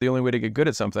the only way to get good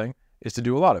at something is to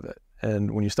do a lot of it.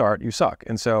 And when you start, you suck.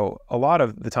 And so a lot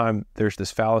of the time, there's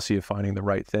this fallacy of finding the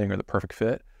right thing or the perfect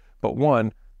fit. But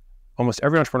one, almost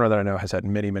every entrepreneur that I know has had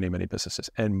many, many, many businesses,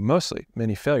 and mostly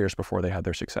many failures before they had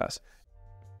their success.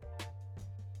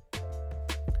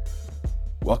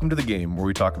 Welcome to the game, where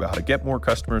we talk about how to get more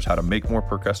customers, how to make more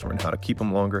per customer, and how to keep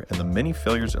them longer, and the many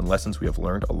failures and lessons we have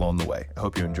learned along the way. I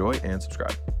hope you enjoy and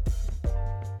subscribe.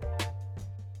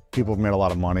 People have made a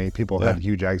lot of money. People have had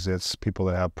huge exits. People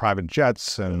that have private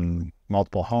jets and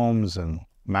multiple homes and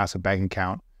massive bank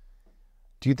account.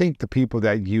 Do you think the people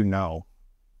that you know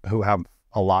who have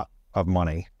a lot of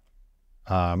money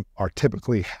are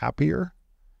typically happier?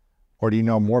 Or do you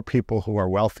know more people who are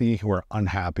wealthy who are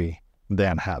unhappy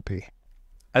than happy?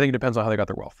 I think it depends on how they got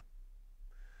their wealth.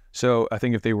 So I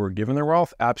think if they were given their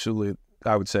wealth, absolutely,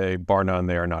 I would say bar none,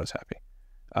 they are not as happy.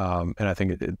 And I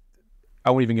think I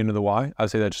won't even get into the why. I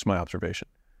would say that's just my observation.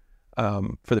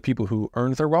 For the people who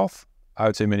earned their wealth, I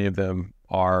would say many of them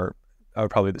are, I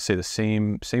would probably say the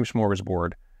same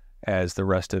smorgasbord as the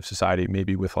rest of society,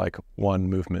 maybe with like one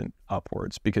movement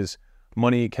upwards, because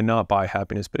money cannot buy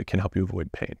happiness, but it can help you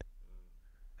avoid pain.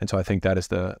 And so I think that's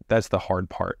the hard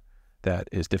part that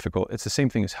is difficult. It's the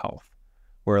same thing as health,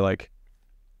 where like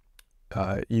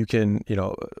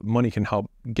money can help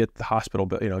get the hospital,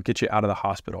 get you out of the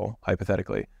hospital,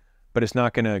 hypothetically, but it's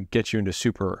not going to get you into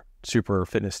super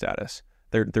fitness status.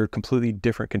 They're completely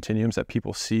different continuums that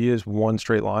people see as one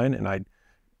straight line. And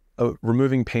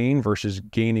removing pain versus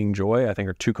gaining joy, I think,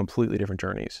 are two completely different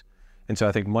journeys. And so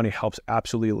I think money helps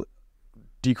absolutely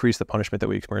decrease the punishment that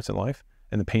we experience in life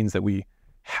and the pains that we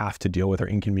have to deal with, or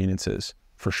inconveniences,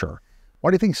 for sure. Why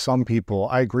do you think some people,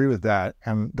 I agree with that,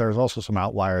 and there's also some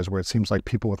outliers where it seems like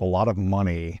people with a lot of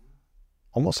money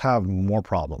almost have more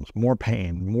problems, more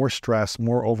pain, more stress,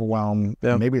 more overwhelm.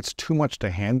 Yeah. Maybe it's too much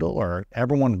to handle, or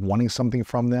everyone wanting something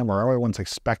from them, or everyone's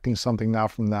expecting something now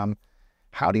from them.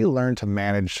 How do you learn to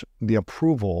manage the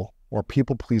approval or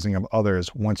people-pleasing of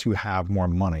others once you have more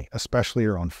money, especially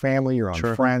your own family, your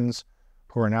own friends,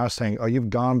 who are now saying, oh,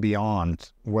 you've gone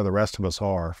beyond where the rest of us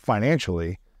are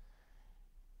financially,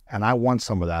 and I want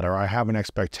some of that, or I have an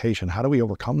expectation. How do we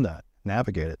overcome that,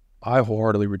 navigate it? I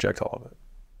wholeheartedly reject all of it.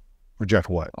 Reject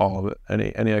what? All of it,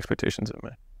 any expectations of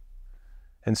me.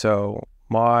 And so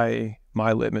my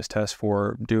litmus test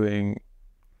for doing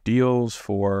deals,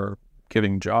 for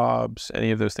giving jobs,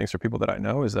 any of those things for people that I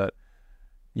know, is that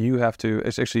you have to,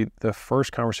 it's actually the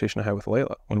first conversation I had with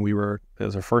Layla when it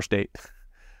was our first date.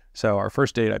 So our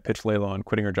first date, I pitched Layla on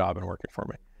quitting her job and working for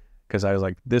me, because I was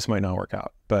like, this might not work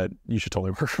out, but you should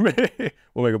totally work for me.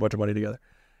 We'll make a bunch of money together.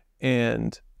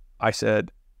 And I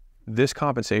said, this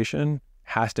compensation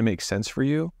has to make sense for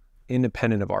you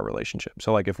independent of our relationship.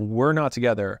 So like, if we're not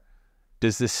together,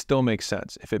 does this still make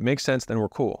sense? If it makes sense, then we're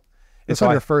cool. It's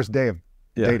on your first day of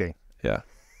dating. Yeah.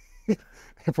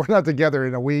 If we're not together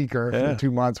in a week or in 2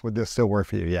 months, would this still work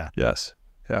for you? Yeah. Yes.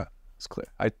 Yeah. It's clear.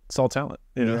 I saw talent,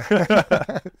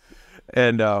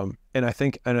 And I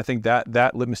think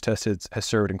that litmus test has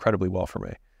served incredibly well for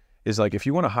me. Is like, if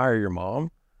you want to hire your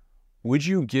mom, would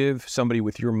you give somebody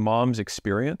with your mom's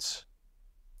experience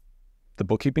the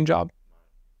bookkeeping job?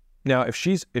 Now, if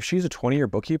she's a 20-year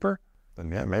bookkeeper,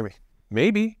 then yeah,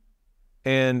 maybe.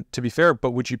 And to be fair,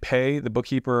 but would you pay the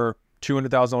bookkeeper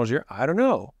 $200,000 a year? I don't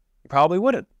know. You probably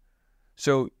wouldn't.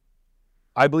 So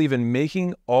I believe in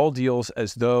making all deals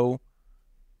as though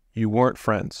you weren't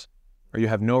friends or you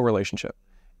have no relationship.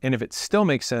 And if it still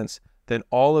makes sense, then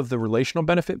all of the relational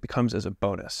benefit becomes as a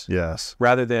bonus. Yes.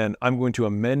 Rather than, I'm going to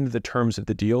amend the terms of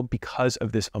the deal because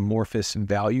of this amorphous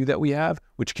value that we have,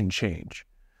 which can change.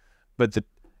 But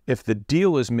if the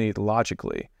deal is made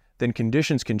logically, then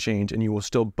conditions can change and you will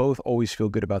still both always feel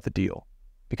good about the deal,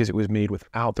 because it was made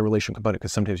without the relational component.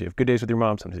 Because sometimes you have good days with your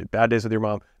mom, sometimes you have bad days with your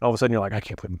mom, and all of a sudden you're like, I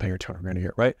can't believe I'm paying her $200,000 a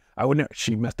year, right? I wouldn't.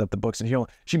 She messed up the books, and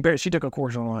she took a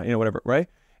course online, whatever, right?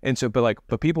 And so,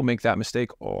 but people make that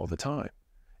mistake all the time.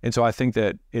 And so I think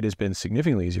that it has been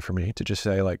significantly easy for me to just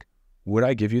say, like, would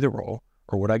I give you the role,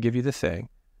 or would I give you the thing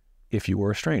if you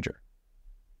were a stranger?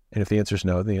 And if the answer is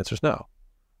no, then the answer is no.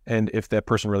 And if that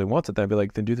person really wants it, then I'd be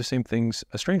like, then do the same things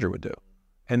a stranger would do.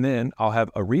 And then I'll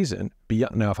have a reason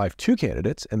beyond. Now, if I have two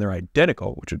candidates and they're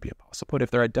identical, which would be impossible, but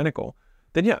if they're identical,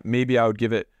 then yeah, maybe I would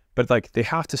give it, but like, they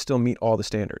have to still meet all the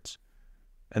standards.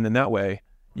 And then that way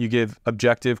you give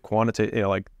objective, quantitative,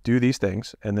 like, do these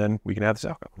things, and then we can have this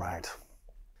outcome. Right.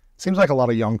 Seems like a lot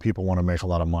of young people want to make a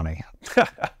lot of money.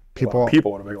 People want to make a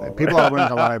lot of money. People want to make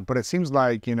a lot of, but it seems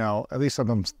like, at least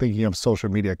I'm thinking of social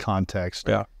media context.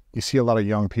 Yeah. You see a lot of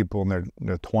young people in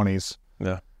their 20s,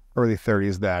 early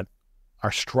 30s that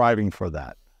are striving for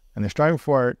that. And they're striving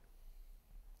for it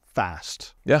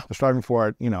fast. Yeah. They're striving for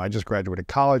it. I just graduated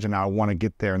college and now I want to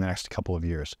get there in the next couple of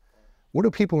years. What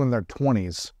do people in their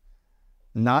 20s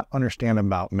not understand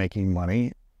about making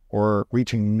money or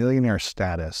reaching millionaire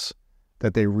status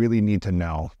that they really need to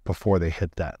know before they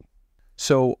hit that?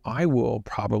 So I will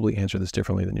probably answer this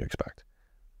differently than you expect.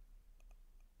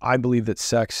 I believe that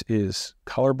sex is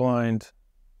colorblind,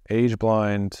 age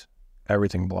blind,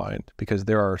 everything blind, because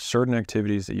there are certain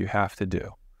activities that you have to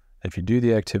do. If you do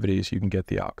the activities, you can get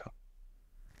the outcome.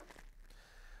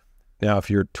 Now,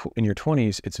 if you're in your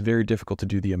 20s, it's very difficult to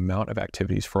do the amount of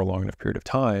activities for a long enough period of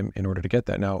time in order to get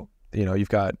that. Now, you've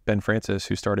got Ben Francis,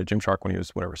 who started Gymshark when he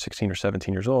was 16 or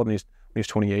 17 years old, and when he was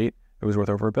 28, it was worth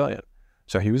over $1 billion.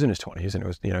 So he was in his 20s, and it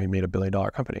was, he made $1 billion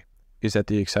company. Is that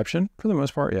the exception? For the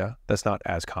most part, yeah. That's not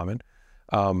as common.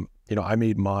 I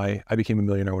became a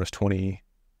millionaire when I was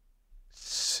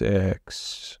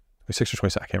 26 or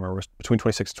 27. I can't remember. It was between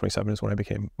 26 and 27 is when I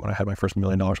had my first $1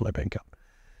 million in my bank account.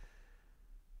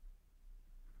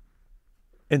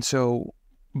 And so,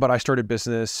 but I started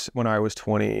business when I was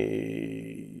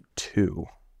 22.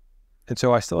 And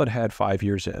so I still had 5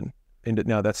 years in. And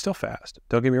now that's still fast.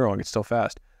 Don't get me wrong, it's still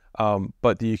fast.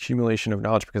 But the accumulation of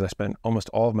knowledge, because I spent almost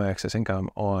all of my excess income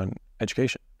on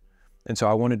education. And so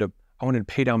I wanted to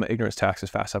pay down my ignorance tax as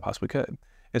fast as I possibly could.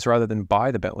 And so rather than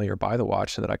buy the Bentley or buy the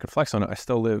watch so that I could flex on it, I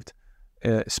still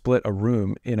split a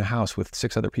room in a house with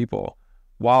 6 other people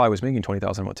while I was making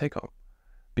 $20,000 a month take home.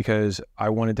 Because I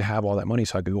wanted to have all that money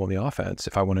so I could go on the offense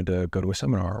if I wanted to go to a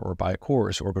seminar or buy a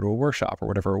course or go to a workshop or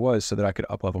whatever it was, so that I could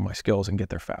up-level my skills and get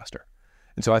there faster.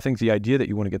 And so I think the idea that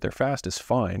you want to get there fast is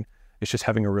fine. It's just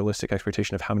having a realistic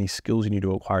expectation of how many skills you need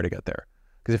to acquire to get there.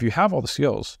 Because if you have all the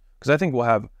skills, because I think we'll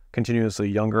have continuously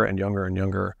younger and younger and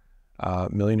younger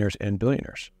millionaires and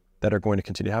billionaires that are going to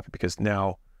continue to happen, because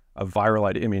now a viral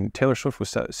idea, Taylor Swift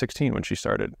was 16 when she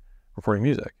started recording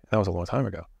music. That was a long time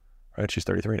ago, right? She's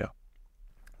 33 now.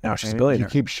 Now she's a billionaire.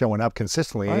 You keep showing up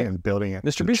consistently and building it.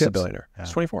 Mr. Beast is a billionaire. Yeah.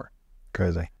 He's 24.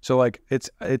 Crazy. So it's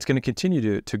going to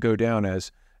continue to go down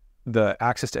as the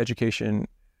access to education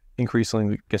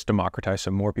increasingly gets democratized,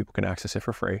 so more people can access it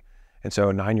for free. And so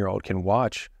a 9-year-old can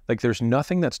watch. There's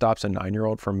nothing that stops a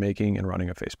 9-year-old from making and running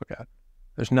a Facebook ad.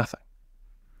 There's nothing.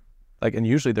 And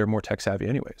usually they're more tech savvy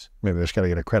anyways. Maybe they just got to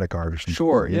get a credit card or something.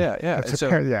 Sure, yeah. And so,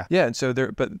 yeah. And so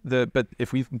but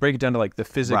if we break it down to the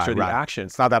physics or the action,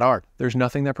 it's not that hard. There's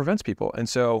nothing that prevents people. And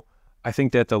so I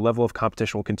think that the level of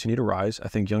competition will continue to rise. I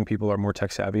think young people are more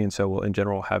tech savvy, and so will in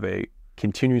general have a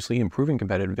continuously improving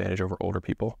competitive advantage over older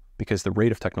people, because the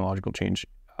rate of technological change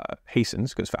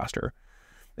hastens, goes faster.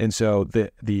 And so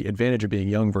the advantage of being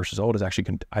young versus old is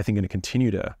actually, I think, going to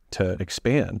continue to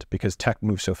expand, because tech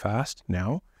moves so fast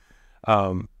now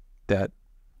that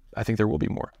I think there will be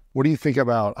more. What do you think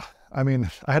about, I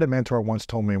had a mentor once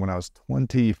told me when I was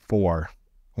 24,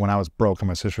 when I was broke on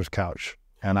my sister's couch,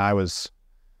 and I was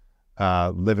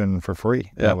living for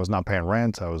free. Yeah. I was not paying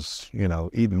rent. I was,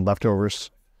 eating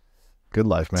leftovers. Good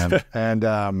life, man. And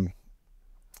I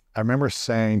remember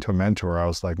saying to a mentor, I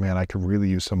was like, man, I could really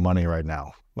use some money right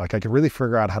now. I could really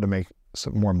figure out how to make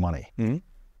some more money. Mm-hmm.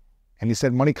 And he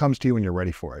said, money comes to you when you're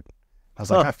ready for it. I was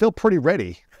like, I feel pretty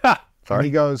ready. Sorry. And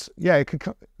he goes, yeah, it could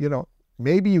come,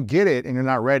 maybe you get it and you're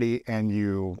not ready and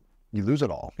you lose it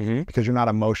all because you're not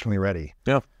emotionally ready.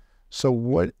 Yeah. So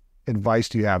what advice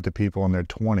do you have to people in their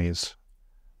 20s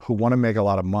who want to make a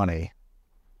lot of money,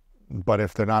 but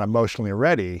if they're not emotionally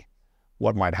ready,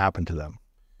 what might happen to them?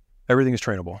 Everything is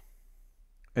trainable.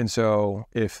 And so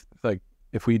if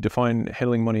we define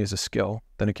handling money as a skill,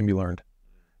 then it can be learned.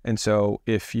 And so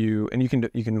you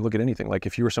can look at anything.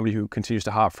 If you were somebody who continues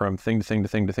to hop from thing to thing to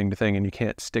thing to thing to thing, and you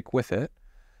can't stick with it,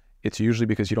 it's usually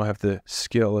because you don't have the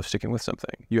skill of sticking with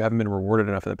something. You haven't been rewarded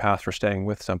enough in the past for staying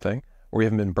with something, or you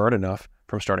haven't been burned enough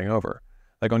from starting over.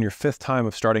 On your 5th time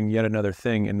of starting yet another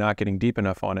thing and not getting deep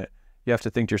enough on it, you have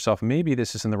to think to yourself, maybe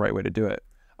this isn't the right way to do it.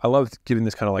 I love giving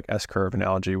this kind of S-curve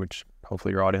analogy, which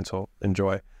hopefully your audience will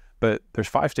enjoy. But there's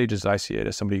 5 stages as I see it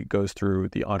as somebody goes through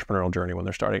the entrepreneurial journey when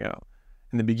they're starting out.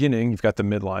 In the beginning, you've got the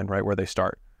midline, right, where they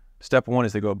start. Step 1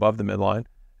 is they go above the midline,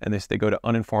 and they go to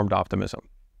uninformed optimism.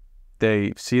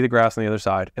 They see the grass on the other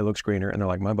side, it looks greener, and they're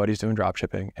like, my buddy's doing drop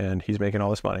shipping, and he's making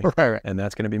all this money, right. And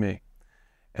that's going to be me.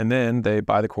 And then they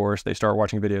buy the course, they start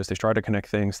watching videos, they try to connect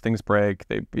things break,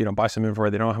 they buy some inventory,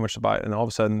 they don't know how much to buy, and all of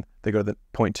a sudden they go to the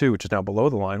point 2, which is now below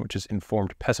the line, which is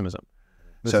informed pessimism.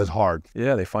 This is hard.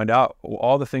 Yeah, they find out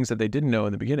all the things that they didn't know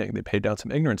in the beginning. They paid down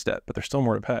some ignorance debt, but there's still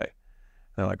more to pay. And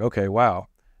they're like, okay, wow.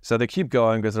 So they keep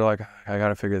going because they're like, I got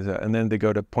to figure this out. And then they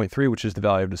go to point 3, which is the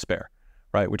valley of despair,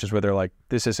 right? Which is where they're like,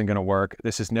 this isn't going to work.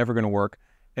 This is never going to work.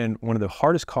 And one of the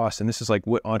hardest costs, and this is like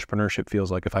what entrepreneurship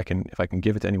feels like, if I can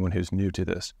give it to anyone who's new to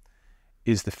this,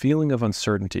 is the feeling of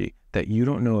uncertainty that you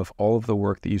don't know if all of the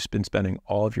work that you've been spending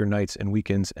all of your nights and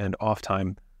weekends and off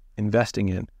time investing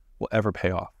in will ever pay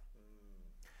off.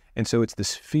 And so it's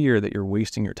this fear that you're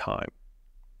wasting your time.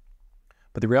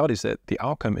 But the reality is that the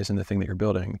outcome isn't the thing that you're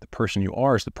building. The person you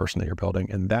are is the person that you're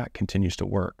building, and that continues to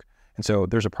work. And so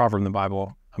there's a proverb in the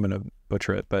Bible, I'm going to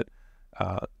butcher it, but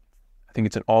I think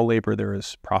it's in all labor there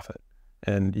is profit.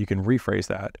 And you can rephrase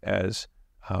that as,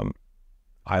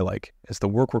 as the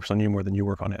work works on you more than you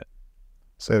work on it.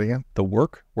 Say it again. The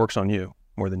work works on you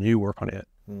more than you work on it.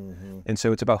 Mm-hmm. And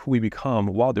so it's about who we become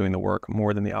while doing the work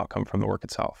more than the outcome from the work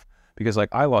itself. Because like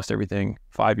I lost everything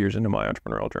 5 years into my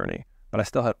entrepreneurial journey, but I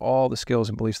still had all the skills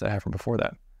and beliefs that I had from before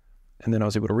that. And then I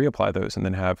was able to reapply those and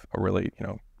then have a really,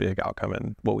 big outcome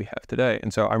in what we have today.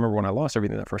 And so I remember when I lost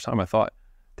everything that first time, I thought,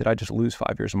 did I just lose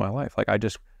 5 years of my life? Like I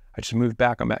just moved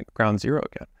back. I'm at ground zero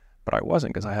again. But I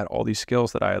wasn't, because I had all these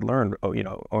skills that I had learned,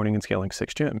 owning and scaling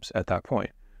 6 gyms at that point.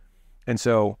 And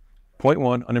so point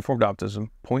 1, uninformed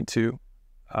optimism. Point 2,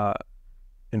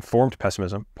 informed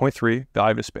pessimism. Point 3,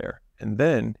 value of despair. And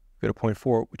then go to point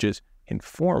 4, which is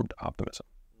informed optimism.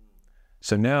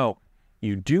 So now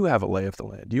you do have a lay of the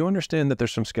land. You understand that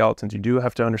there's some skeletons. You do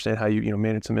have to understand how you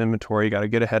manage some inventory. You got to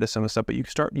get ahead of some of the stuff, but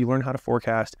you learn how to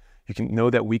forecast. You can know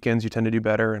that weekends you tend to do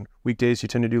better and weekdays you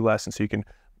tend to do less. And so you can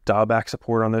dial back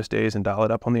support on those days and dial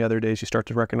it up on the other days. You start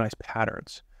to recognize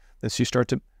patterns. And so you start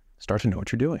to know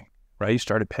what you're doing, right?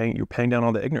 You're paying down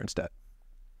all the ignorance debt.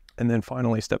 And then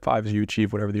finally, step 5 is you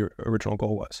achieve whatever the original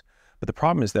goal was. But the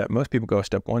problem is that most people go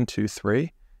step 1, 2,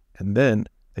 3, and then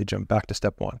they jump back to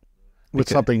step 1. With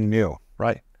something new.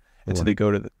 Right. And so they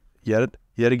go to yet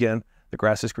again, the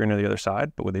grass is greener on the other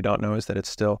side, but what they don't know is that it's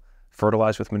still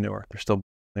fertilized with manure. There's still on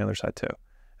the other side too.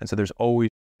 And so there's always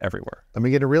everywhere. Let me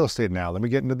get into real estate now. Let me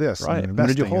get into this. Right. I'm going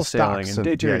to do wholesaling and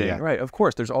day trading. Yeah. Right. Of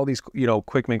course, there's all these,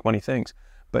 quick make money things.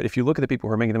 But if you look at the people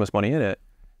who are making the most money in it,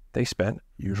 they spent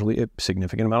usually a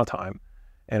significant amount of time.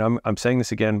 And I'm saying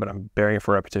this again, but I'm bearing it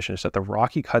for repetition, is that the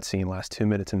Rocky cutscene lasts 2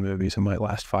 minutes in movies and might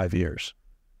last 5 years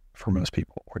for most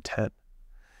people, or 10.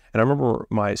 And I remember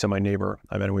my neighbor,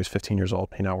 I met him when he was 15 years old.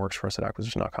 He now works for us at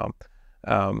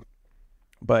acquisition.com.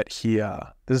 But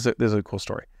this is a cool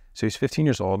story. So he's 15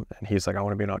 years old and he's like, I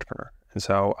want to be an entrepreneur. And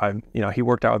so he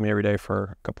worked out with me every day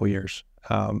for a couple of years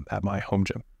at my home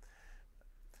gym.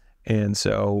 And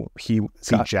so is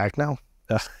he jacked now?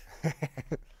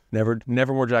 Never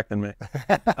more jacked than me.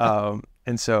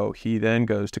 And so he then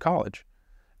goes to college.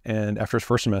 And after his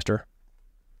first semester,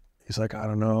 he's like, I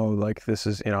don't know, like this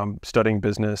is, I'm studying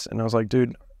business. And I was like,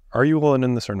 dude, are you willing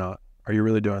in this or not? Are you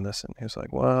really doing this? And he was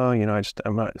like, well,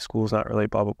 I'm not, school's not really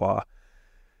blah, blah, blah.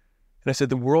 And I said,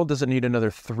 the world doesn't need another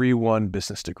 3-1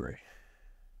 business degree.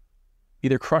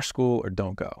 Either crush school or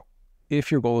don't go,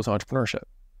 if your goal is entrepreneurship.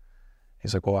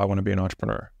 He's like, well, I want to be an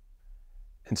entrepreneur.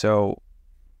 And so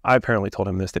I apparently told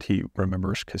him this, that he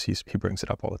remembers because he brings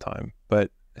it up all the time.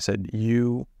 But I said,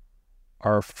 you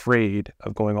are afraid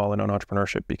of going all in on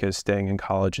entrepreneurship because staying in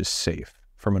college is safe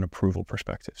from an approval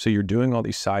perspective. So you're doing all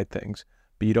these side things,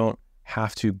 but you don't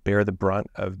have to bear the brunt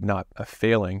of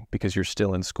failing because you're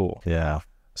still in school. Yeah.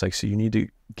 It's like, so you need to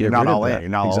get rid of all that. In. You're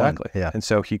not exactly. All in. Yeah. And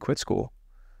so he quit school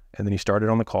and then he started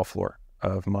on the call floor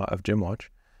of Gym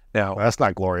Launch. Now, well, that's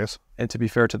not glorious. And to be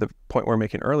fair to the point we're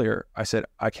making earlier, I said,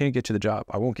 I can't get you the job.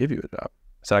 I won't give you a job.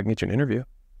 I said, I can get you an interview.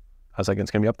 I was like,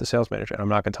 it's going to be up to the sales manager and I'm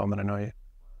not going to tell him that I know you.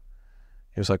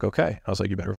 He was like, okay. I was like,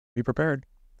 you better be prepared.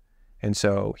 And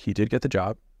so he did get the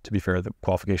job. To be fair, the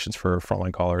qualifications for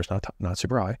frontline caller is not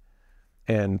super high.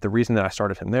 And the reason that I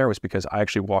started him there was because I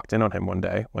actually walked in on him one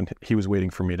day when he was waiting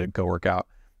for me to go work out.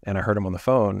 And I heard him on the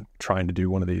phone trying to do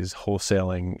one of these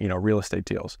wholesaling, real estate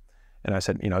deals. And I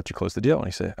said, did you close the deal? And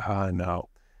he said, no.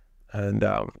 And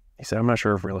he said, I'm not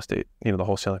sure if real estate, the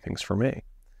wholesaling thing's for me. And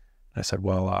I said,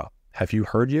 well, have you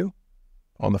heard you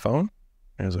on the phone?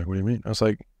 And he was like, what do you mean? I was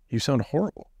like, you sound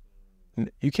horrible.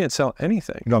 You can't sell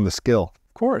anything. You don't have the skill.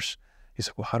 Of course. He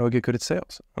said, well, how do I get good at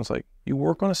sales? I was like, you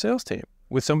work on a sales team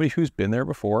with somebody who's been there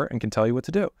before and can tell you what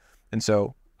to do. And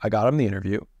so I got him the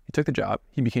interview. He took the job.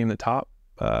 He became the top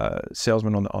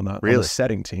salesman on the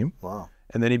setting team. Wow.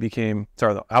 And then he became,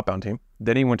 the outbound team.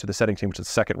 Then he went to the setting team, which is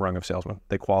the second rung of salesman.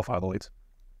 They qualify the leads.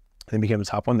 And then he became the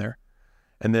top one there.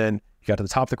 And then he got to the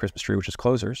top of the Christmas tree, which is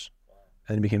closers.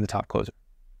 And he became the top closer.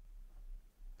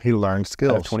 He learned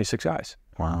skills. Out of 26 guys.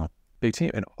 Wow. Big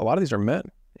team. And a lot of these are men,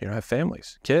 have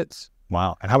families, kids.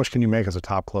 Wow. And how much can you make as a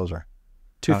top closer?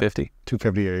 $250.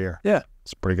 $250 a year. Yeah.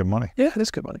 It's pretty good money. Yeah, it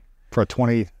is good money. For a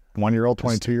 21-year-old,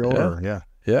 22-year-old?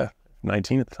 Yeah.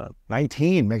 19 at the time.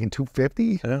 19, making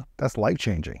 $250? Yeah. That's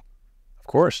life-changing. Of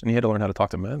course. And he had to learn how to talk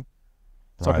to men.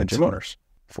 Talking to Right. gym owners,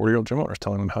 40-year-old gym owners,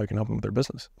 telling them how you can help them with their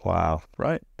business. Wow.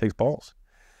 Right. Takes balls.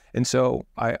 And so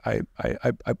I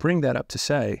bring that up to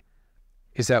say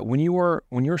is that when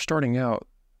you're starting out,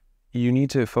 you need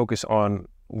to focus on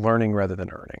learning rather than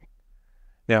earning.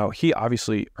 Now, he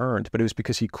obviously earned, but it was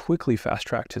because he quickly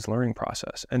fast-tracked his learning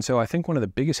process. And so I think one of the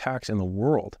biggest hacks in the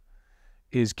world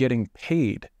is getting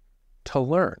paid to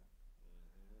learn.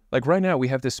 Like right now, we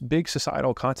have this big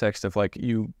societal context of like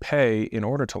you pay in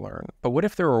order to learn. But what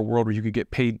if there were a world where you could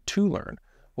get paid to learn?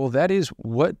 Well, that is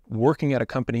what working at a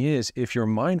company is if you're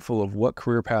mindful of what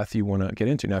career path you want to get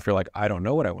into. Now, if you're like, I don't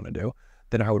know what I want to do,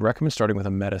 then I would recommend starting with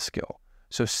a meta skill.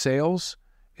 So sales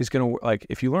is going to, like,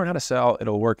 if you learn how to sell,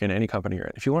 it'll work in any company you're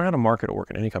in. If you learn how to market, it'll work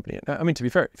in any company. I mean, to be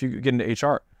fair, if you get into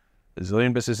HR, a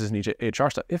zillion businesses need HR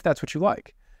stuff, if that's what you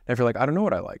like. Now, if you're like, I don't know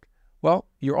what I like, well,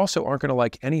 you also aren't going to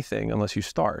like anything unless you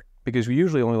start, because we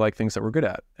usually only like things that we're good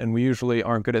at, and we usually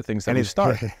aren't good at things that we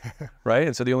start, right?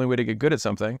 And so the only way to get good at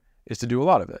something is to do a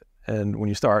lot of it. And when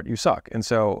you start, you suck. And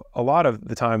so a lot of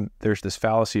the time, there's this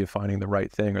fallacy of finding the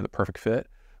right thing or the perfect fit.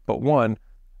 But one,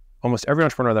 almost every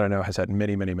entrepreneur that I know has had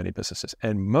many, many, many businesses,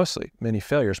 and mostly many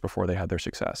failures before they had their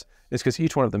success. It's because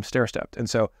each one of them stair-stepped. And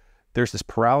so there's this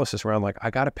paralysis around like, I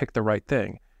got to pick the right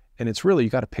thing. And it's really, you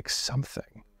got to pick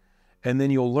something. And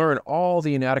then you'll learn all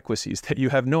the inadequacies that you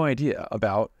have no idea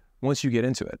about once you get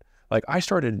into it. Like I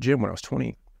started a gym when I was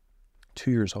 22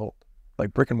 years old,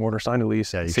 like brick and mortar, signed a lease,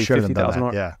 say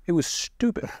 $50,000. Yeah. It was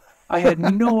stupid. I had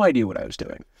no idea what I was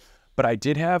doing, but I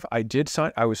did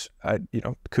sign,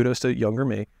 kudos to younger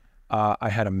me. I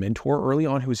had a mentor early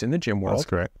on who was in the gym world. That's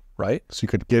great. Right? So you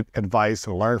could get advice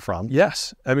and learn from.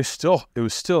 Yes. I mean, it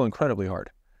was still incredibly hard,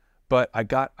 but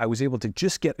I was able to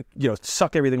just get,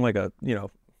 suck everything like a,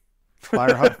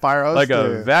 Fire hose. like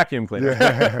a vacuum cleaner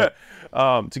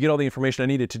to get all the information I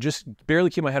needed to just barely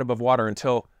keep my head above water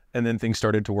and then things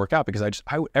started to work out, because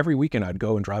every weekend I'd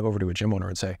go and drive over to a gym owner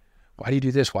and say, why do you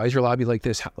do this? Why is your lobby like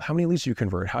this? How many leads do you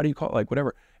convert? How do you call it? Like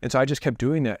whatever. And so I just kept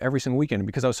doing that every single weekend, and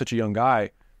because I was such a young guy,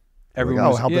 everyone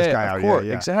was, help this guy out. Course,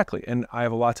 yeah. Exactly. And I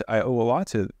owe a lot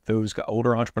to those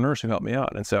older entrepreneurs who helped me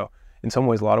out. And so in some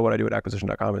ways, a lot of what I do at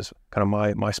acquisition.com is kind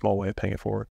of my small way of paying it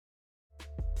forward.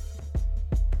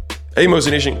 Hey,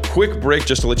 Mosey Nation, quick break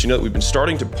just to let you know that we've been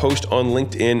starting to post on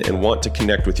LinkedIn and want to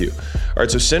connect with you. All right,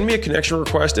 so send me a connection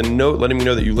request and a note letting me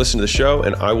know that you listen to the show,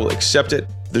 and I will accept it.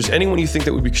 If there's anyone you think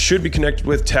that we should be connected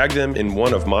with, tag them in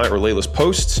one of my or Layla's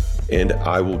posts, and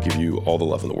I will give you all the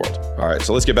love in the world. All right,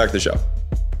 so let's get back to the show.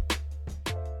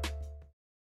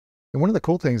 And one of the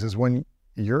cool things is when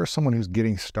you're someone who's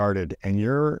getting started and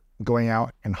you're going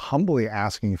out and humbly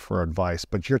asking for advice,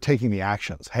 but you're taking the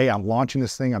actions. Hey, I'm launching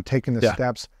this thing. I'm taking the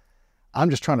steps. I'm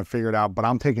just trying to figure it out, but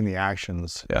I'm taking the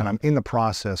actions and I'm in the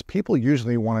process. People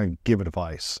usually want to give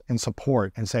advice and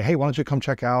support and say, hey, why don't you come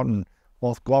check out and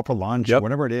we'll go out for lunch or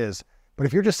whatever it is. But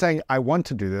if you're just saying, I want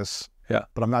to do this,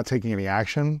 but I'm not taking any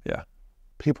action,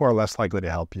 people are less likely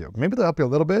to help you. Maybe they'll help you a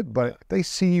little bit, but if they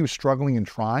see you struggling and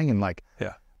trying and like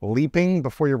leaping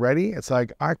before you're ready, it's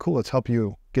like, all right, cool, let's help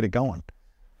you get it going.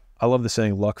 I love the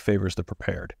saying, luck favors the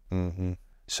prepared. Mm-hmm.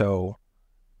 So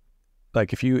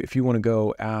like if you want to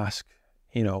go ask,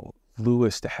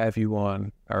 Lewis to have you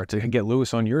on, or to get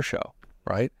Lewis on your show,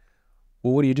 right?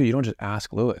 Well, what do? You don't just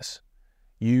ask Lewis.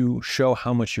 You show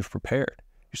how much you've prepared.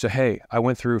 You say, hey, I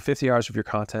went through 50 hours of your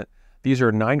content. These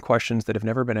are 9 questions that have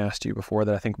never been asked to you before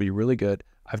that I think would be really good.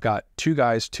 I've got 2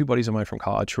 buddies of mine from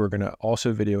college who are going to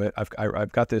also video it.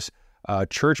 I've got this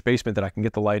church basement that I can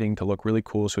get the lighting to look really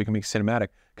cool so we can make cinematic.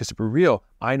 Because to be real,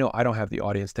 I know I don't have the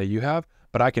audience that you have,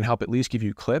 but I can help at least give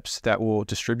you clips that will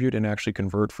distribute and actually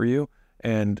convert for you.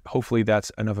 And hopefully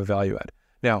that's enough of a value add.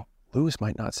 Now, Lewis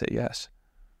might not say yes,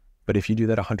 but if you do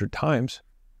that 100 times,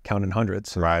 count in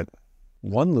hundreds, right?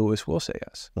 One Lewis will say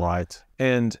yes. Right.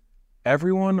 And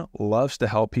everyone loves to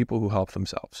help people who help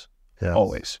themselves,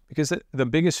 always. Because the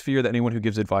biggest fear that anyone who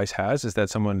gives advice has is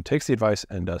that someone takes the advice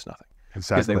and does nothing.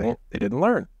 Exactly. Because they didn't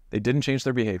learn. They didn't change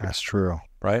their behavior. That's true.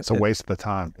 Right? It's a waste of the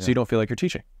time. So you don't feel like you're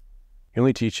teaching. You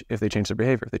only teach if they change their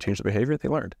behavior. If they change their behavior, they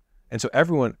learned. And so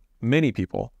many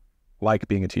people like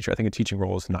being a teacher. I think a teaching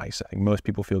role is nice. I think most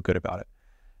people feel good about it.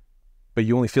 But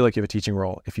you only feel like you have a teaching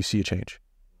role if you see a change.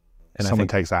 And someone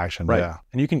takes action, right? Yeah.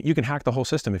 And you can hack the whole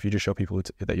system if you just show people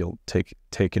that you'll take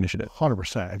initiative.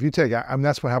 100%. If you take,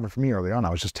 that's what happened for me early on.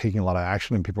 I was just taking a lot of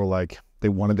action, and people were like, they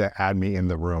wanted to add me in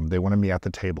the room. They wanted me at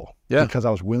the table because I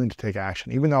was willing to take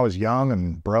action. Even though I was young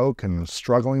and broke and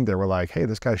struggling, they were like, hey,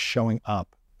 this guy's showing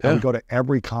up. I would go to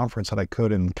every conference that I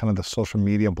could in kind of the social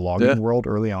media blogging world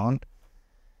early on.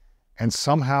 and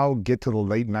somehow get to the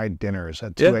late night dinners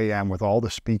at 2 a.m. with all the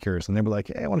speakers. And they'd be like,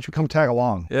 hey, why don't you come tag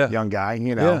along, young guy?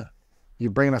 You know,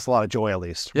 you're bringing us a lot of joy at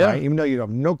least, right? Even though you have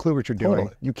no clue what you're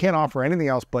doing. You can't offer anything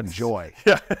else but joy.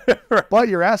 But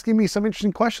you're asking me some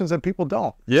interesting questions that people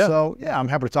don't. So I'm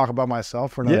happy to talk about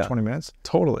myself for another 20 minutes.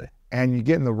 Totally. And you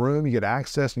get in the room, you get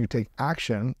access, and you take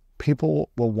action. People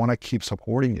will want to keep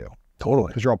supporting you. Totally.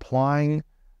 Because you're applying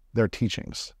their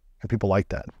teachings, and people like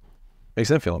that. Makes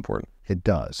them feel important. It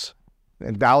does.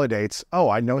 It validates, oh,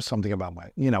 I know something about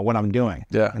what I'm doing.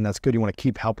 And that's good. You want to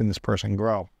keep helping this person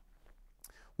grow.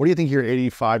 What do you think your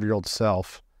 85-year-old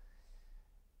self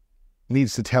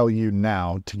needs to tell you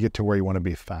now to get to where you want to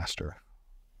be faster?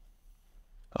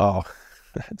 Oh,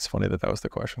 it's funny that was the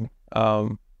question.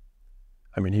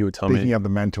 I mean, he would tell me. Speaking of the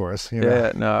mentors. He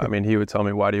would tell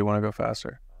me, why do you want to go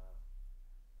faster?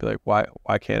 Be like, why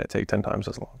can't it take 10 times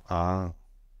as long?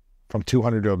 From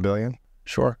 200 to a billion?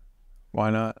 Sure. Why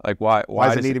not? Like, why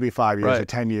does it need to be 5 years or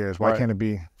 10 years? Why can't it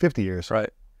be 50 years? Right.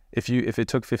 If it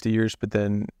took 50 years, but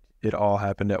then it all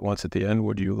happened at once at the end,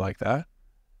 would you like that?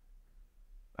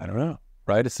 I don't know.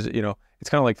 Right. It's, it's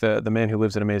kind of like the man who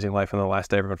lives an amazing life and the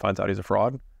last day everyone finds out he's a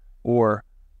fraud, or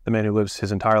the man who lives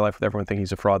his entire life with everyone thinking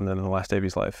he's a fraud, and then in the last day of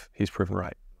his life, he's proven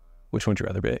right. Which one would you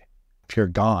rather be? If you're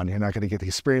gone, you're not going to get to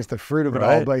experience the fruit of it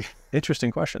all. But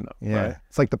interesting question, though. Yeah. Right?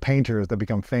 It's like the painters that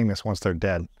become famous once they're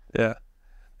dead. Yeah.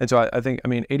 And so I think,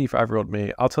 85-year-old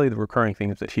me, I'll tell you the recurring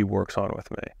themes that he works on with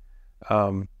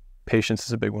me. Patience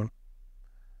is a big one.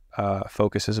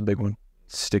 Focus is a big one.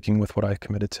 Sticking with what I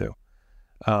committed to.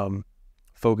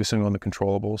 Focusing on the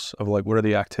controllables of like, what are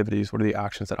the activities, what are the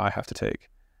actions that I have to take?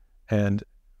 And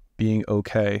being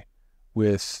okay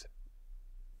with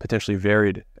potentially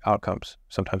varied outcomes.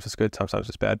 Sometimes it's good, sometimes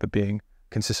it's bad, but being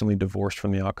consistently divorced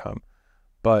from the outcome,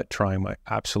 but trying my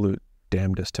absolute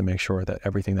damnedest to make sure that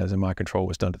everything that is in my control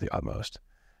was done to the utmost.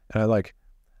 And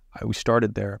we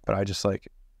started there, but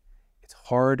it's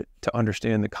hard to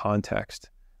understand the context.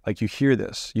 Like, you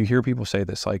hear people say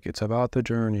this, like, it's about the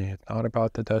journey, it's not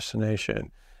about the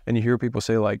destination. And you hear people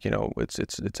say, like,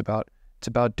 it's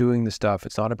about doing the stuff,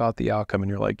 it's not about the outcome. And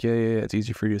you're like, yeah, it's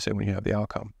easy for you to say when you have the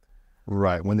outcome.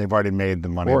 Right, when they've already made the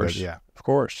money. Of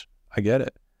course, I get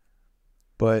it.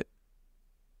 But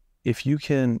if you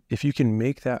can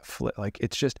make that flip, like,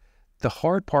 it's just, the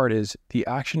hard part is the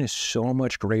action is so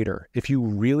much greater. If you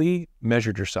really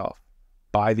measured yourself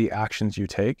by the actions you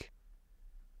take,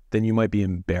 then you might be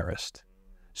embarrassed.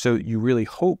 So you really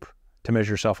hope to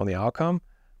measure yourself on the outcome,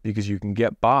 because you can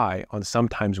get by on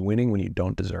sometimes winning when you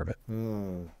don't deserve it.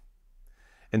 And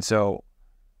so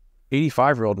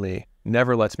 85-year-old me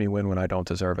never lets me win when I don't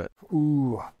deserve it.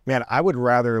 Ooh, man, I would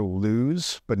rather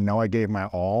lose, but know I gave my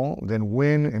all, than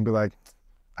win and be like,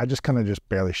 I just kind of just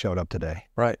barely showed up today.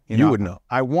 Right. You would know.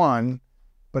 I won,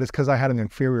 but it's because I had an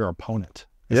inferior opponent.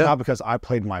 It's not because I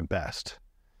played my best.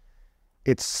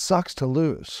 It sucks to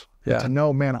lose. To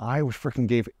know, man, I freaking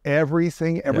gave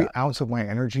everything, every ounce of my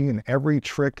energy and every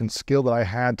trick and skill that I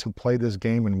had to play this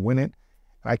game and win it.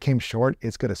 I came short.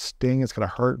 It's going to sting. It's going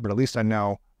to hurt. But at least I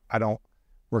know I don't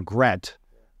regret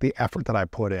the effort that I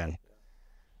put in.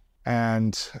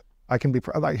 And I can be,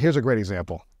 like, here's a great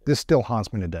example. This still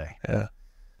haunts me today.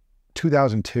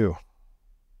 2002. It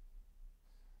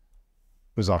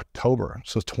was October.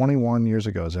 So it's 21 years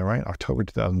ago. Is that right? October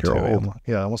 2002. You're old.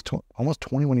 Yeah, almost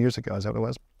 21 years ago. Is that what it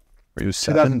was? Were you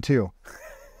 2002.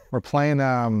 We're playing,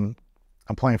 I'm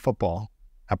playing football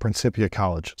at Principia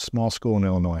College, small school in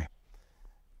Illinois.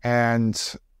 And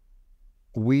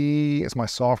it's my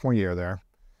sophomore year there.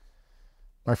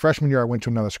 My freshman year, I went to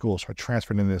another school, so I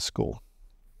transferred into this school.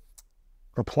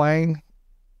 We're playing,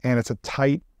 and it's a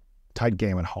tight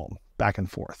game at home, back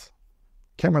and forth.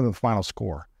 Can't remember the final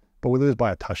score, but we lose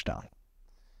by a touchdown.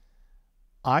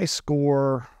 I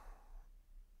score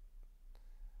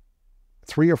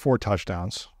 3 or 4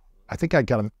 touchdowns. I think I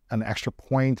got an extra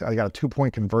point. I got a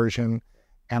 2-point conversion,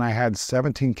 and I had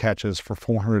 17 catches for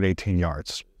 418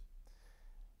 yards.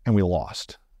 And we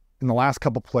lost. In the last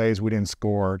couple plays, we didn't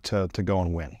score to go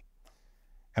and win.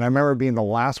 And I remember being the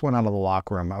last one out of the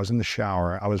locker room. I was in the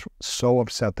shower. I was so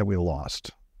upset that we lost.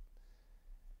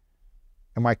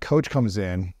 And my coach comes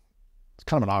in. It's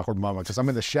kind of an awkward moment because I'm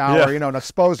in the shower, an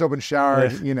exposed open shower.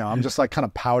 I'm just like kind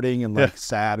of pouting and like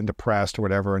sad and depressed or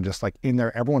whatever. And just like in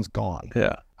there, everyone's gone.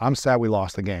 I'm sad we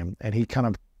lost the game. And he kind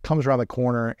of comes around the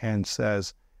corner and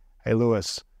says, "Hey,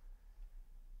 Lewis,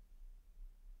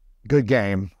 good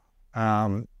game.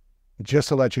 Just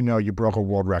to let you know, you broke a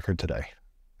world record today."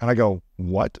 And I go,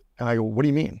 "What?" And I go, "What do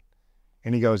you mean?"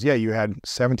 And he goes, "Yeah, you had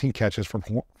 17 catches for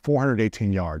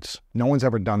 418 yards. No one's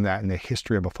ever done that in the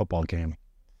history of a football game.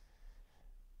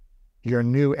 You're a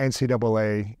new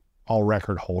NCAA all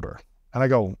record holder. And I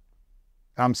go,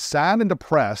 I'm sad and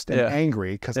depressed and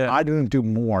angry because I didn't do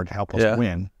more to help us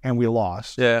win, and we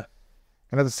lost. Yeah.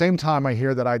 And at the same time, I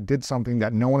hear that I did something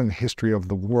that no one in the history of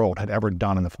the world had ever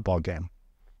done in the football game.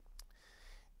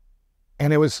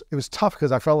 And it was tough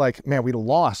because I felt like, man, we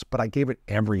lost, but I gave it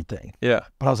everything. Yeah.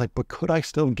 But I was like, but could I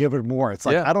still give it more? It's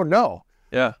like, I don't know.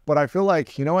 Yeah. But I feel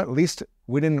like, you know what, at least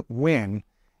we didn't win,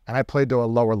 and I played to a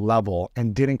lower level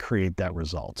and didn't create that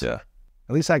result. Yeah.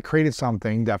 At least I created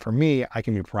something that for me, I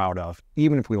can be proud of,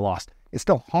 even if we lost. It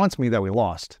still haunts me that we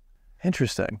lost.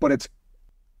 Interesting.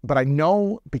 But I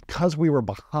know because we were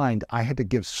behind, I had to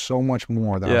give so much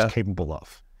more than I was capable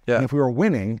of. Yeah. And if we were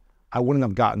winning, I wouldn't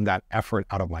have gotten that effort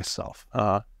out of myself.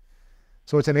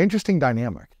 So it's an interesting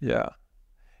dynamic. Yeah.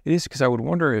 It is, because I would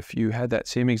wonder if you had that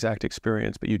same exact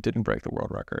experience, but you didn't break the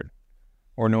world record,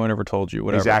 or no one ever told you,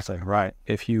 whatever. Exactly, right.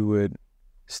 If you would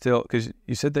still, because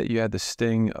you said that you had the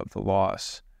sting of the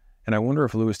loss, and I wonder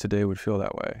if Lewis today would feel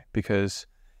that way, because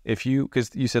you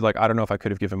said, like, I don't know if I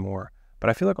could have given more, but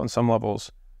I feel like on some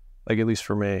levels, like, at least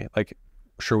for me, like,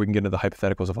 sure, we can get into the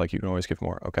hypotheticals of, like, you can always give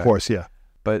more. Okay. Of course, yeah.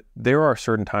 But there are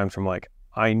certain times from, like,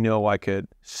 I know I could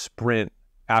sprint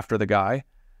after the guy,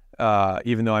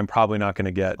 even though I'm probably not going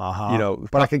to get,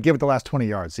 But I could give it the last 20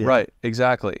 yards. Yeah. Right,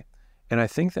 exactly. And I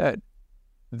think that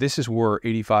this is where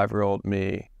 85-year-old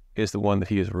me is the one that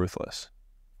he is ruthless.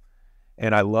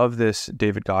 And I love this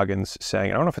David Goggins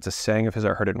saying, I don't know if it's a saying of his, I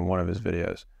heard it in one of his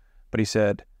videos, but he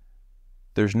said,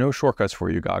 there's no shortcuts for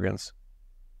you, Goggins.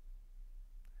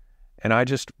 And I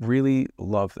just really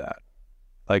love that.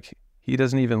 Like, he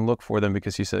doesn't even look for them,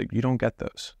 because he said, you don't get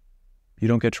those. You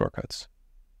don't get shortcuts.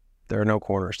 There are no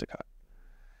corners to cut.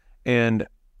 And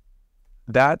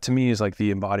that to me is like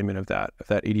the embodiment of that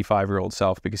 85-year-old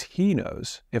self, because he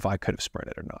knows if I could have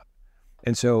sprinted or not.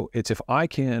 And so it's, if I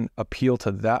can appeal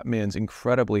to that man's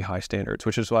incredibly high standards,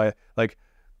 which is why, like,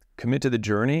 commit to the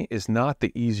journey is not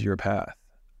the easier path.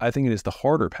 I think it is the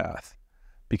harder path,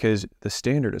 because the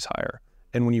standard is higher.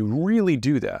 And when you really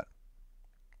do that,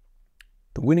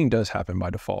 the winning does happen by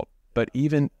default. But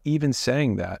even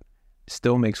saying that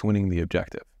still makes winning the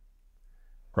objective,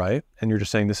 right? And you're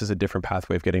just saying this is a different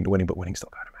pathway of getting to winning, but winning still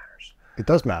kind of matters. It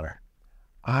does matter.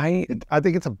 I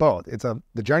think it's a both.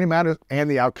 The journey matters and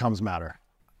the outcomes matter.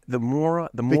 The more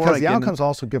because the outcomes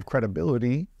also give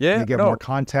credibility. Yeah, they give more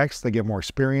context. They give more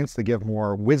experience. They give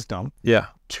more wisdom. Yeah.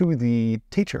 To the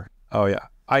teacher. Oh yeah.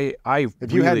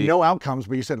 If you had no outcomes,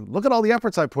 but you said, look at all the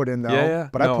efforts I put in, though.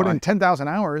 But I put in 10,000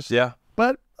 hours. Yeah.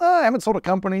 But I haven't sold a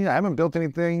company. I haven't built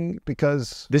anything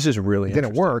because this is really it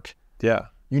didn't work. Yeah.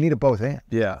 You need it both and.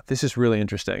 Yeah. This is really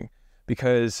interesting,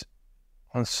 because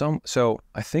so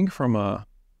I think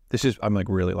I'm like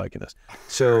really liking this.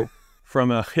 So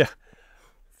from a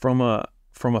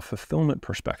fulfillment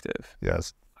perspective,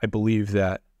 yes, I believe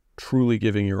that truly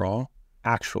giving your all,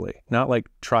 actually, not like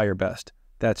try your best.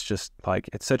 That's just like,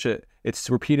 it's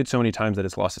repeated so many times that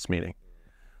it's lost its meaning.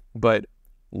 But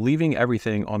leaving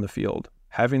everything on the field,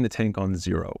 having the tank on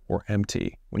 0 or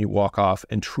empty when you walk off,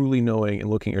 and truly knowing and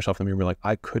looking at yourself in the mirror, like,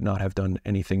 I could not have done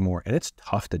anything more. And it's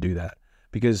tough to do that,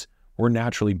 because we're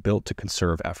naturally built to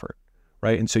conserve effort,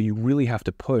 right? And so you really have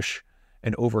to push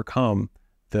and overcome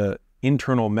the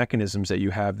internal mechanisms that you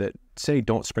have that say,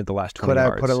 don't sprint the last 20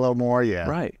 yards. Could I put a little more? Yeah.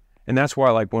 Right. And that's why,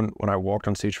 like, when I walked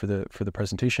on stage for the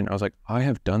presentation, I was like, I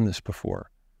have done this before.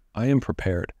 I am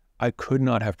prepared. I could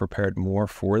not have prepared more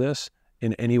for this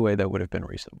in any way that would have been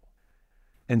reasonable.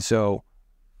 And so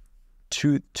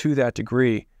to that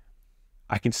degree,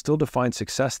 I can still define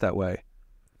success that way.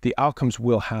 The outcomes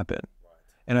will happen.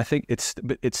 And I think it's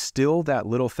still that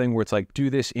little thing where it's like, do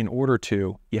this in order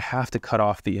to, you have to cut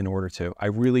off the in order to. I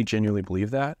really genuinely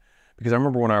believe that, because I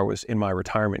remember when I was in my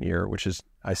retirement year, which is,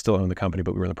 I still own the company,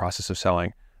 but we were in the process of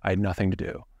selling, I had nothing to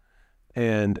do.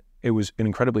 And it was an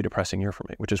incredibly depressing year for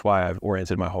me, which is why I've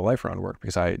oriented my whole life around work,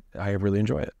 because I really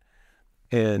enjoy it.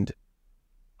 And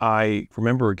I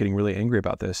remember getting really angry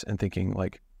about this and thinking,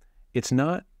 like, it's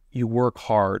not you work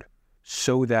hard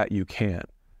so that you can.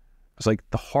 It's like,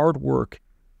 the hard work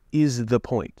is the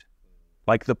point.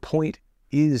 Like, the point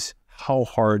is how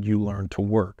hard you learn to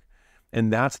work.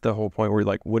 And that's the whole point where,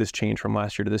 like, what has changed from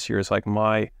last year to this year is, like,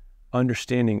 my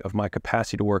understanding of my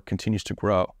capacity to work continues to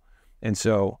grow. And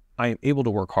so I am able to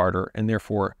work harder, and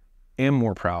therefore am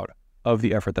more proud of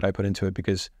the effort that I put into it,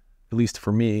 because at least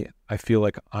for me, I feel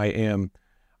like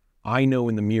I know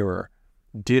in the mirror,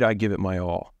 did I give it my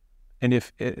all? And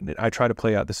I try to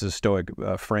play out, this is a stoic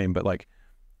frame, but like,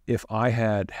 if I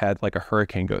had like a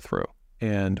hurricane go through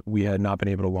and we had not been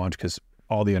able to launch because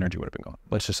all the energy would have been gone,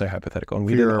 let's just say hypothetical, and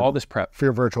we did all this prep. For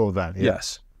your virtual event. Yeah.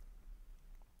 Yes.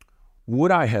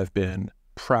 Would I have been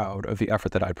proud of the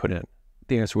effort that I put in?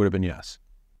 The answer would have been yes.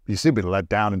 You still be let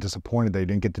down and disappointed that you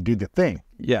didn't get to do the thing.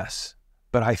 Yes.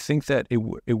 But I think that it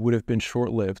would have been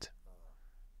short-lived,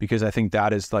 because I think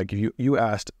that is like, you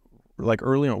asked like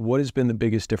early on, what has been the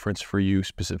biggest difference for you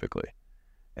specifically?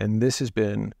 And this has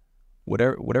been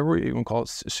whatever you want to call it,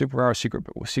 superpower,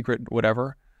 secret,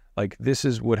 whatever. Like, this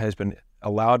is what has been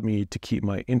allowed me to keep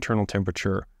my internal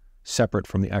temperature separate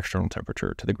from the external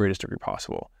temperature to the greatest degree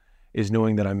possible, is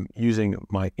knowing that I'm using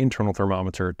my internal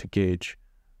thermometer to gauge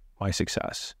my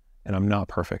success. And I'm not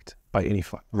perfect by any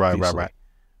far. Right.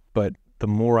 But the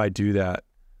more I do that,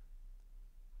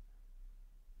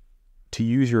 to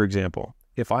use your example,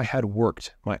 if I had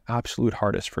worked my absolute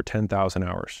hardest for 10,000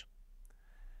 hours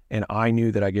and I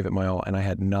knew that I gave it my all and I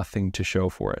had nothing to show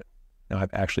for it. Now,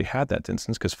 I've actually had that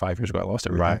instance because 5 years ago I lost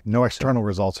everything. Right. No external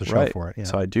results to show for it. Yeah.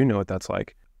 So I do know what that's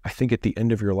like. I think at the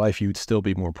end of your life, you would still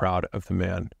be more proud of the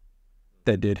man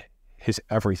that did his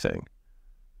everything,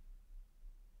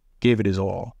 gave it his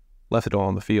all, left it all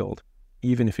on the field,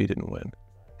 even if he didn't win.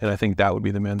 And I think that would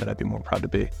be the man that I'd be more proud to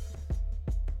be.